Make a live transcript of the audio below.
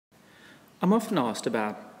I'm often asked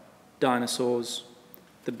about dinosaurs,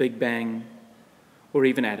 the Big Bang, or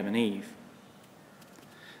even Adam and Eve.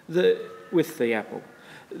 With the apple.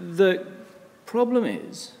 The problem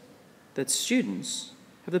is that students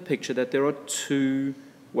have the picture that there are two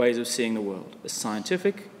ways of seeing the world, a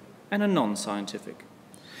scientific and a non-scientific.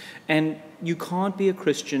 And you can't be a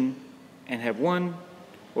Christian and have one,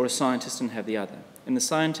 or a scientist and have the other. In the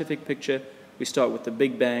scientific picture, we start with the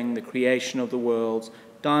Big Bang, the creation of the worlds,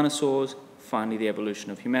 dinosaurs, finally the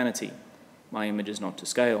evolution of humanity. My image is not to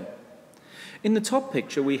scale. In the top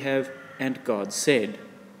picture, we have, and God said.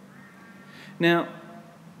 Now,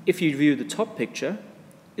 if you view the top picture,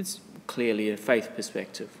 it's clearly a faith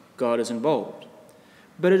perspective. God is involved.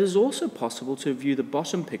 But it is also possible to view the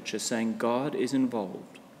bottom picture saying God is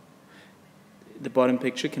involved. The bottom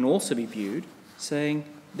picture can also be viewed saying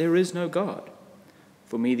there is no God.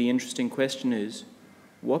 For me, the interesting question is,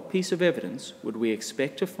 what piece of evidence would we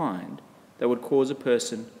expect to find that would cause a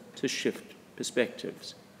person to shift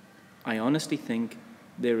perspectives? I honestly think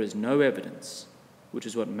there is no evidence, which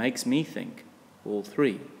is what makes me think all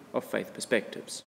three are faith perspectives.